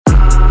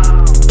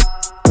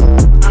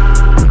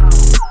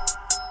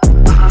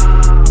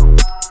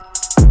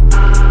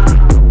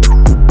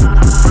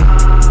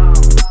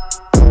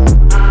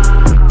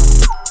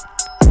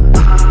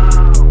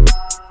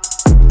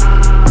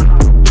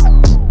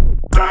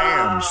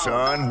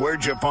son.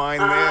 Where'd you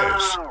find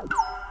this?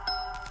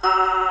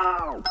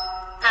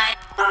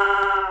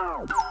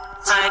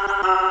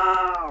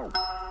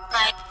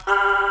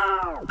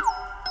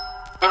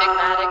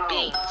 Enigmatic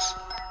beings.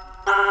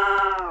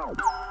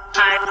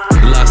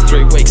 The last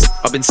 3 weeks,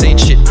 I've been seeing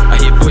shit. I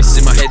hear voices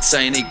in my head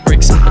saying eat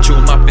bricks. I chew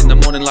them up in the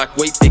morning like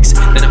wheat bix.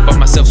 Then I find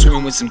myself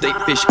swimming with some deep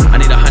fish. I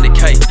need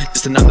 100k,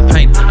 just another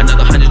pain.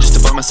 Another 100 just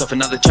to buy myself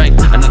another chain.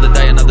 Another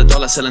day, another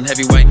dollar selling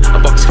heavyweight. A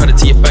box cutter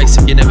to your face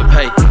if you never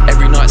pay.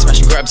 Every night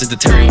smashing grabs into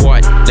Terry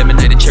White.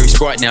 Lemonade and cherry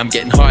Sprite, now I'm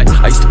getting high.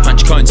 I used to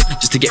punch cones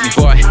just to get me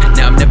by.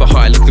 Now I'm never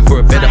high, looking for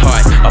a better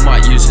high. I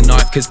might use a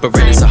knife cause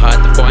Berettas are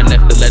hard to find.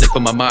 Left the letter for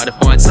my ma to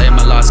find. Saying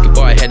my last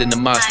goodbye, head in the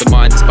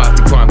mastermind. Sparked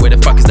a crime, where the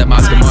fuck is that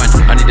mask of mine?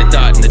 I need a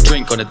dart and a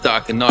drink on a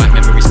darker night.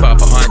 Memories far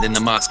behind and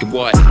I'm asking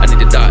why. I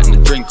need a dart and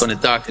a drink on a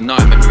darker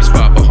night. Memories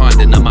far behind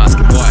and I'm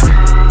asking why.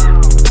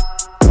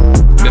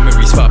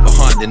 Memories far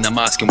behind and I'm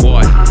asking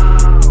why.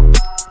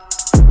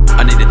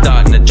 I need a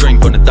dart and a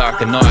drink on a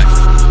darker night.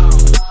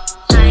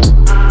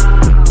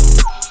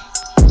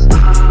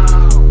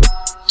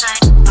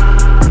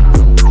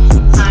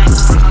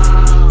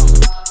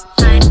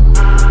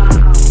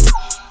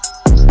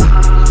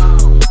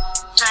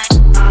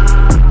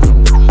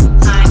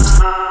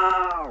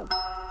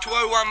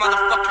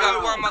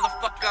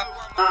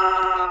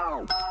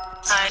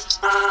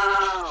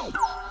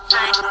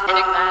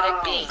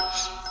 Enigmatic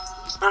beings.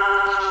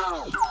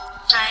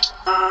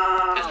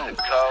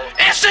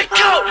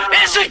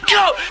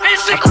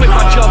 I quit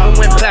my job and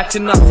went back to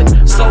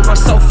nothing. Sold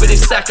myself for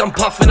this sack, I'm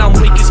puffing. I'm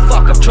weak as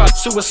fuck, I've tried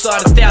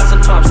suicide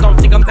 1,000 times. Don't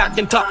think I'm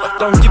backing tough,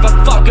 don't give a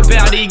fuck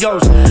about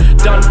egos.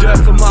 Done dirt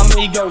for my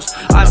amigos.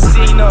 I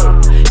see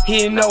no,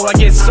 hear no, I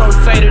get so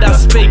faded I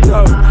speak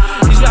no.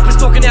 These rappers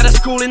talking out of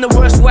school in the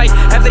worst way.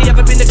 Have they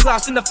ever been to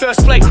class in the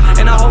first place?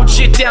 And I hold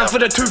shit down for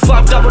the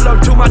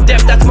 2500 to my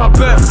death, that's my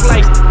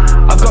birthplace.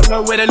 I've got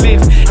nowhere to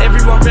live,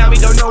 everyone around me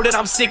don't know that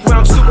I'm sick. When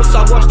I'm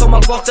suicide watched on my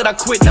boss that I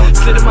quit.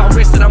 Slit in my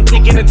wrist and I'm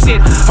thinking it's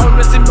it.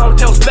 Homeless in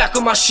motels, back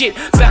on my shit,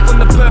 back on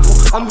the purple.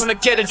 I'm gonna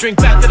get a drink,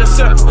 back to the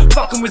circle.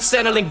 Fucking with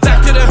settling,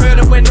 back to the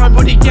hurdle where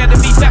nobody gathered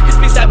me. Back as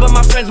me, stabbed by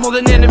my friends more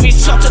than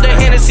enemies. Shot to the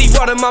Hennessy,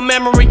 rot in my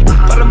memory.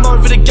 But I'm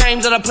over the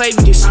games that I played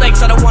with you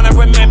snakes, I don't wanna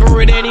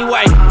remember it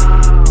anyway.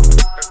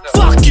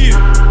 Fuck you!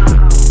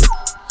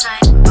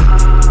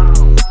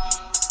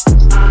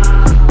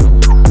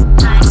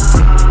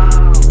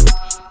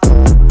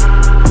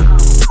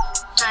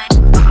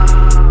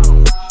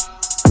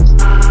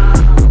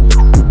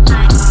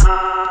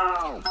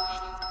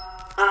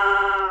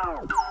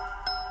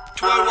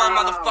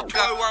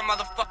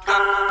 Motherfucker.